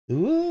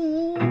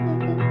Ooh.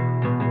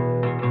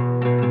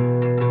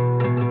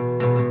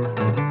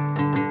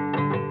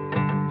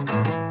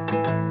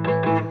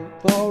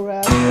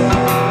 Forever.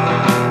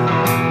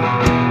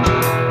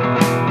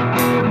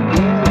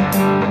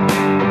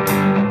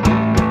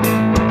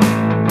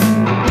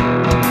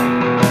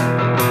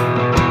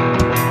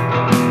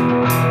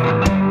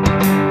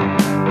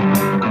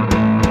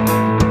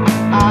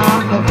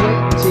 I have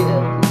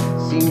waited,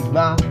 seems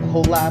my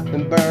whole life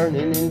been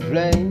burning in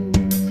flames.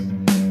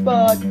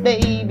 But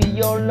baby,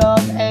 your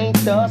love ain't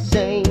the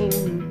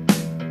same,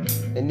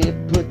 and it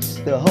puts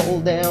the whole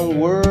damn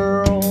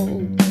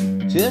world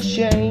to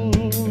shame.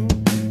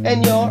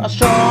 And you're a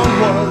strong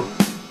one.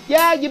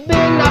 Yeah, you've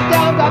been knocked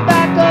down, got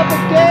back up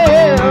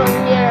again.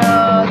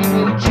 Yeah, you've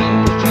been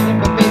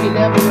cheated, but baby,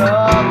 never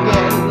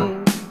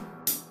again.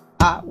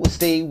 I will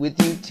stay with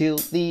you till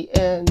the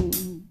end,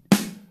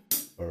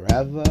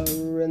 forever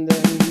and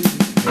then.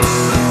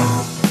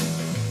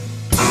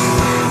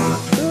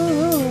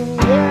 Ooh,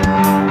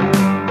 yeah,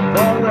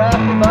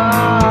 forever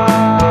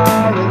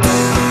and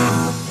then.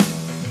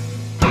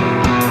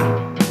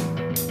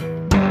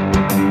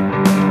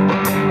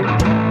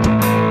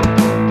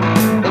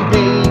 And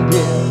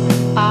baby,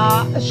 I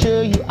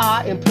assure you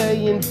I am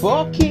playing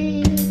for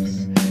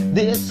keeps.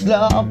 This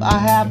love I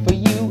have for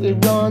you,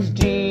 it runs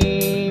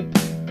deep.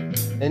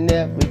 And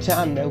every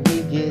time that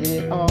we get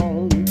it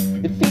on,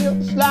 it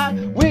feels like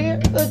we're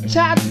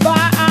attached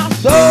by our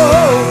soul,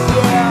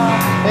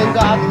 yeah. And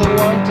God's the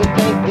one to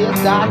thank,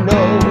 this I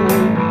know.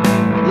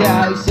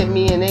 Yeah, he sent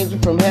me an angel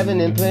from heaven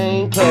in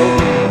plain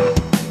clothes.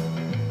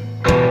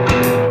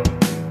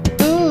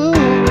 Ooh,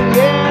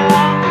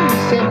 yeah, he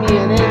sent me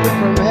an angel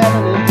from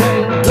heaven in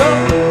plain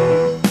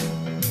clothes.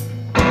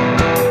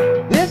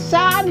 This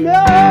I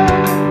know.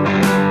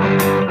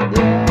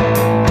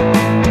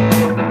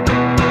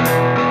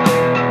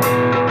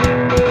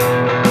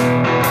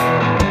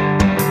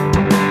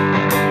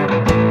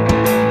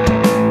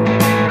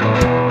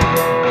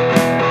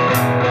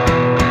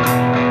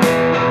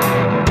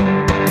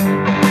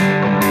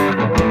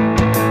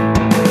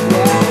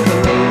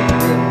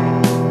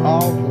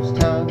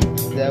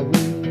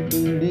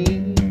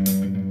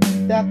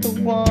 That the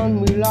one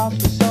we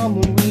lost was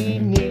someone we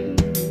need.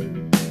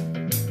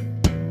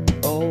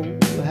 Oh,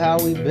 how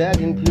we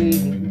beg and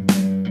plead.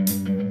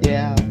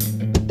 Yeah,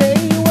 but they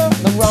weren't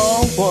the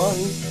wrong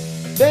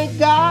ones. Thank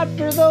God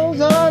for those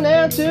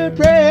unanswered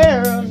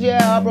prayers.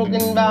 Yeah,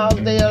 broken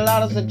vows, they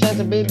allowed us a chance,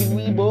 and baby,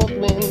 we both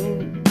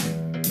win.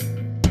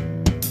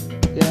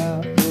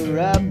 Yeah,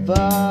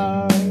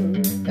 forever.